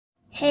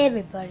Hey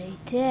everybody,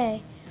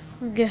 today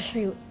I'm going to show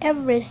you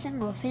every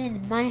single fan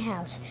in my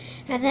house,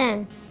 and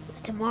then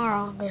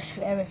tomorrow I'm going to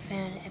show you every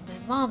fan in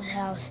my mom's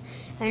house,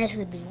 and there's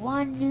going to be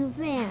one new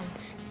fan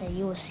that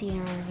you will see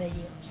in our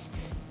videos.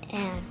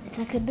 And it's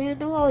not going to be on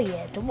the wall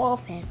yet, it's a wall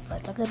fan, but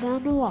it's not going to be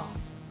on the wall.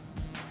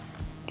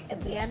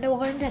 It'll be on the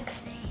wall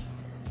next day.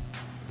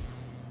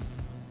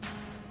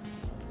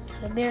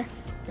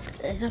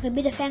 It's not going to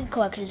be the fan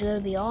collection, it's going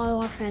to be all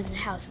our fans in the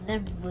house, and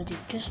then we'll do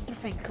just the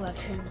fan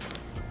collection.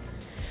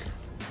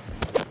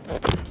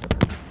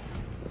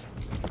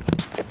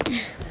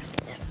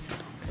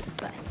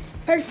 But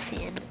first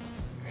fan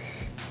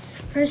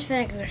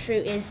I'm going to show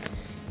you is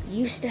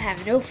used to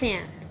have no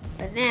fan,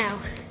 but now,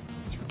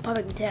 as you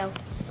probably can tell,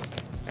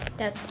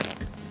 that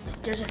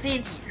there's a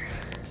fan here.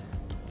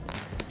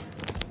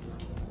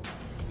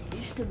 It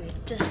used to be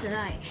just the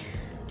light.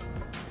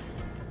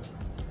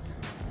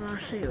 I'll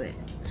show you it.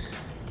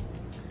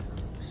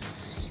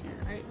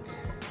 Right.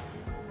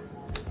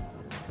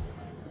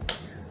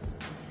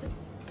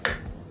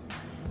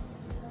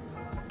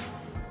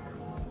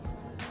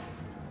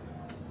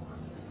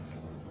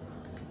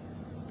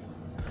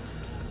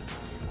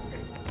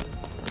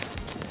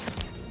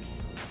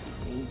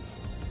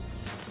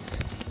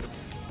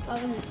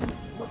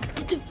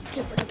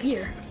 Different up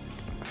here.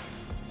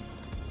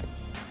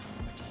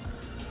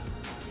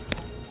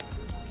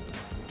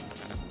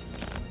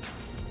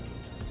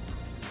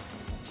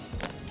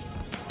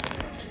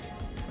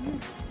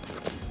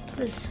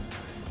 Because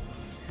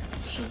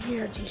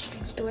here are two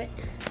strings to it.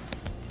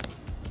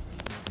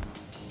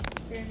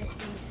 There this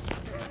piece.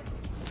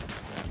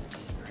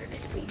 There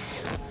this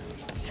piece.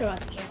 So out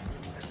the camera.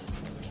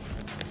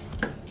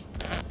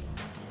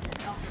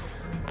 That's off.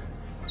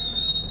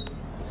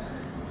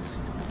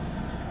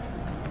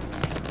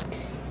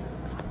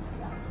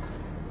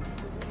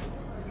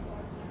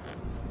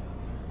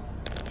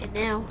 And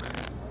now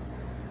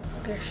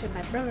I'm gonna show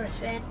my brother's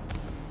fan.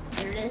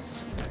 Here it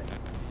is.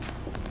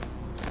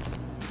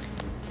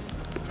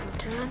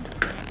 Turn on.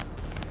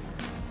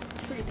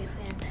 It's a pretty big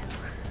fan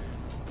tower.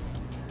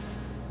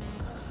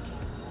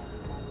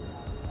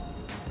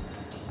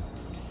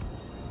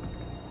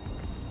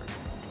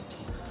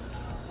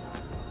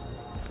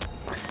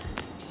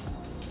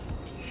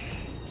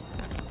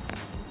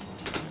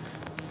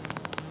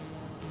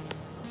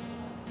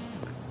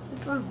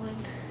 The long one.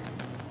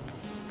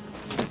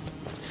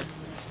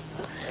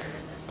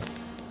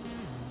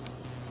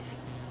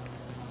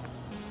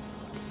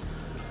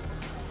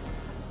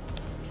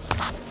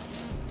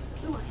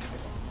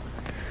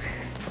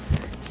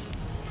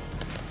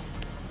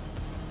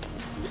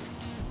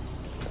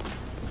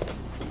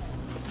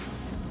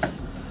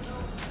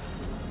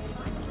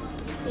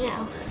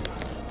 Now,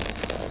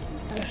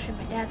 I'll show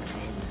my dad's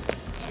fan.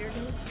 Here it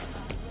is.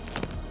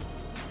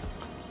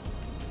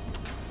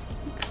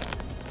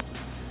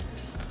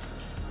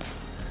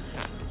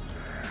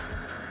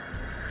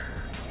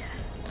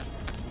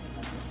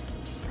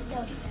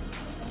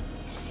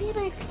 See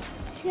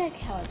like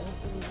how it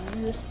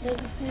opened this thing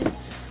fan?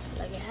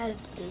 Like it had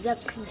the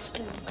Zuckin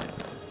string.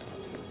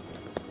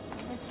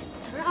 Let's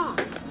turn it on.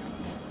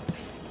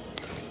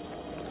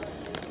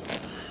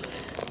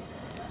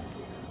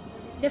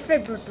 The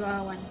Fred Bros a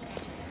lot one.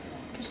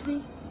 Trust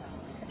me,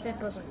 the Fred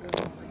Bros like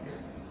the long one.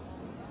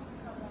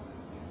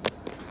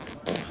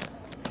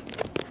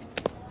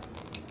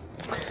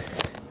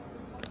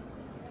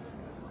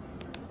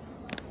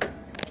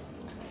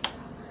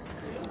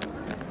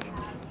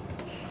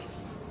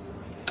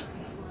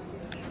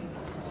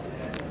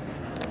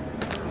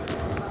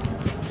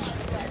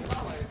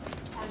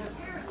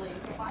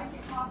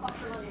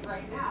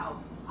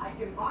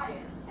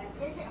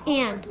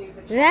 And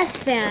the last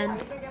fan,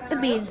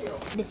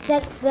 the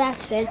second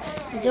last fan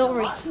is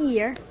over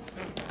here.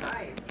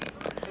 Nice.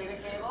 See the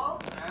cable?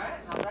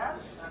 Alright, not bad.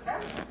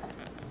 Okay.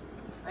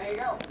 There you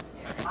go.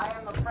 I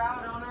am the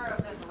proud owner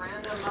of this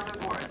random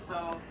motherboard,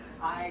 so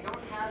I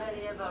don't have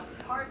any of the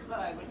parts that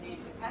I would need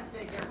to test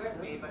it here with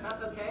me, but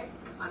that's okay.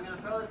 I'm going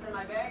to throw this in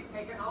my bag,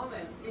 take it home,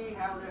 and see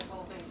how this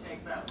whole thing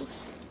shakes out.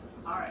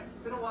 Alright,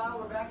 it's been a while.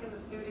 We're back in the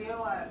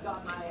studio. I've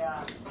got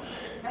my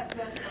test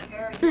bench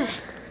prepared here,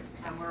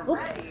 and we're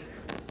ready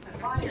to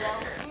find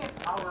out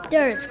if our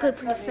There, it's going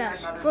pretty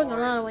fast. We're going a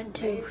lot of wind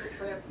too. made the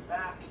trip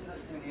back to the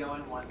studio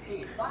in one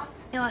piece. But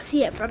Now I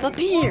see it from up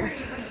here.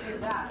 before we even do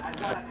that, I've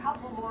got a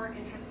couple more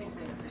interesting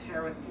things to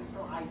share with you.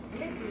 So I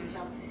did reach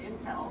out to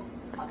Intel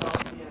about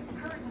the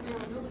current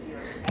availability of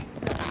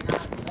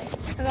X79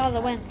 plates. Look at all the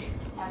wind.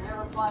 And their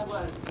reply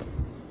was,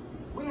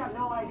 we have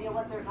no idea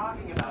what they're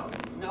talking about.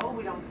 No,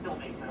 we don't still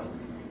make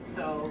those.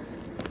 So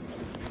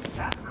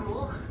that's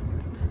cool.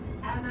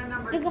 And then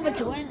number Look how much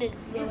two wind it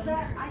is blows.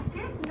 that I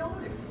did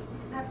notice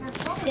that this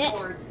Sit.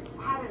 motherboard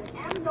had an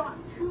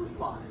M.2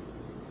 slot.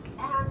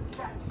 And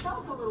that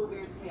felt a little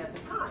weird to me at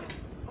the time.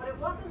 But it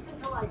wasn't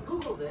until I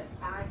Googled it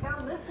and I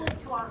found this link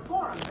to our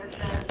forum that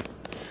says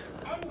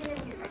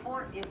NVMe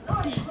support is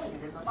not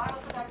included in the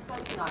BIOS of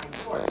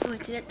X79 boards. Oh,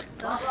 it did.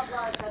 Blah, blah,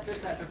 blah, etc.,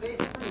 etc.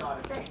 Basically not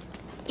a thing.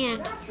 And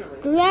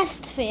Naturally, the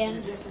last in fan,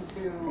 addition to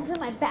this is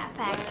my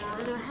backpack.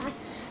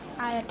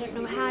 I don't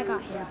know how I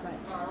got here, but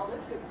All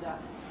this good stuff.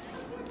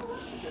 Let's see what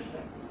works with this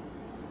thing.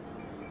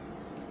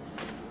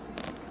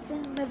 it's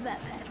in my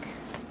backpack.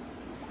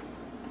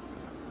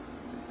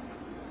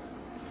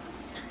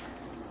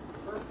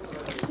 First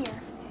one is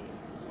Here.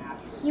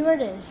 naturally Here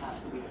it is. has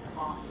to be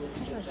off this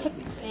It's my chip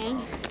second that we fan.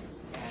 and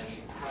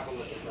have a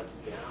look at what's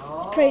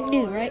down. Pretty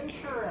new, right?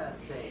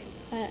 Interesting.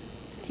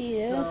 See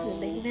this? The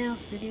Big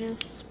Mouse, Minnie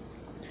Mouse.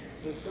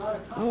 We've got a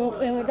couple Oh,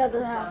 of and we got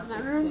the custom half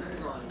plastic room.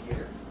 seams on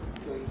here,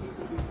 so you keep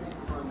the heatsink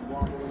from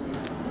wobbling.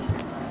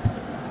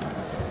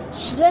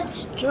 So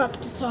let's drop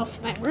this off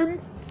my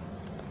room.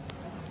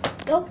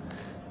 Go.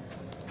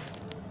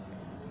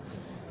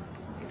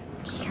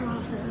 Just turn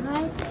off the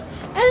lights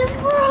and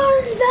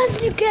run as fast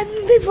as you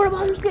can before the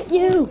monsters get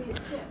you.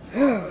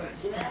 Dead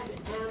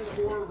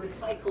and or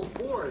recycled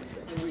boards,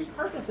 and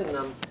repurposing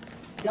them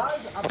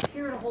does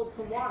appear to hold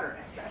some water,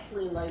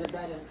 especially in light of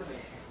that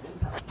information from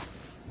Intel.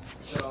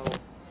 So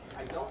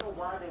I don't know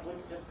why they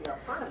wouldn't just be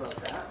upfront about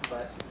that,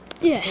 but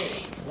Yeah.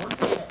 one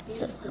thing that So,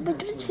 is if you like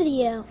this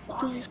video,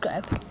 please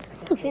subscribe.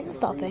 Oh, fan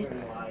stopping.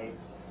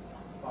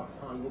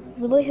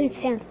 The way his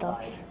hand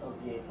stops.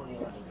 LGA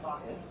 2011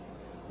 sockets.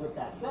 With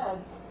that said,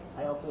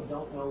 I also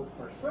don't know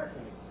for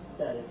certain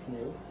that it's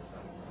new.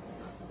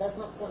 That's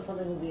not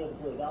something we'll be able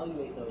to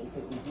evaluate though,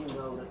 because we do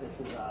know that this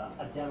is a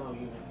demo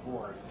unit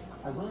board.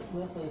 I went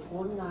with a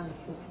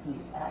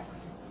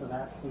 4960X, so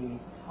that's the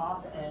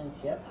top end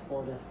chip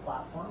for this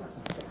platform. It's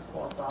a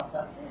 6-core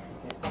processor.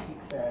 It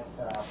peaks at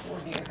 4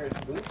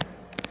 GHz boost,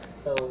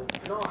 so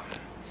not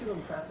too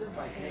impressive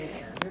by today's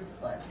standards,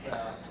 but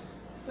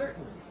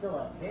certainly still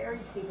a very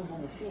capable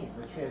machine,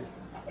 which is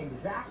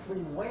exactly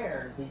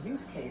where the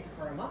use case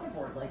for a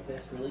motherboard like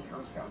this really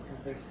comes from,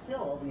 because there's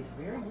still these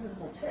very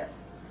usable chips.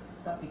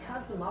 But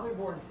because the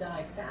motherboards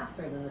die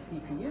faster than the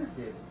CPUs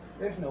do,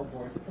 there's no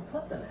boards to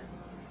put them in.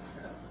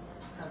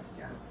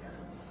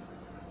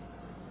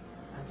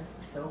 I'm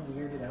just so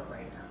weirded out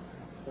right now.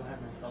 I still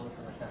haven't installed this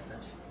on the test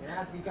bench. And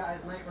as you guys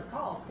might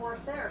recall,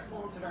 Corsair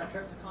sponsored our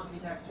trip to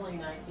Computex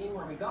 2019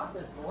 where we got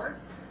this board.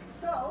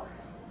 So,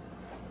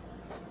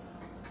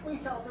 we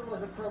felt it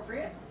was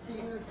appropriate to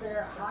use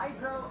their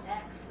Hydro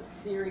X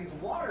series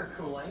water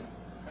cooling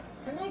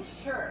to make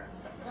sure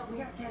that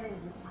we are getting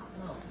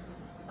the most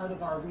out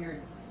of our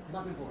weird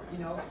motherboard. You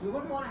know, we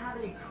wouldn't want to have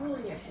any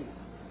cooling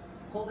issues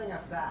holding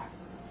us back.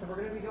 So we're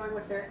going to be going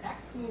with their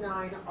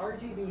XC9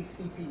 RGB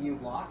CPU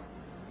block,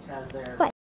 which has their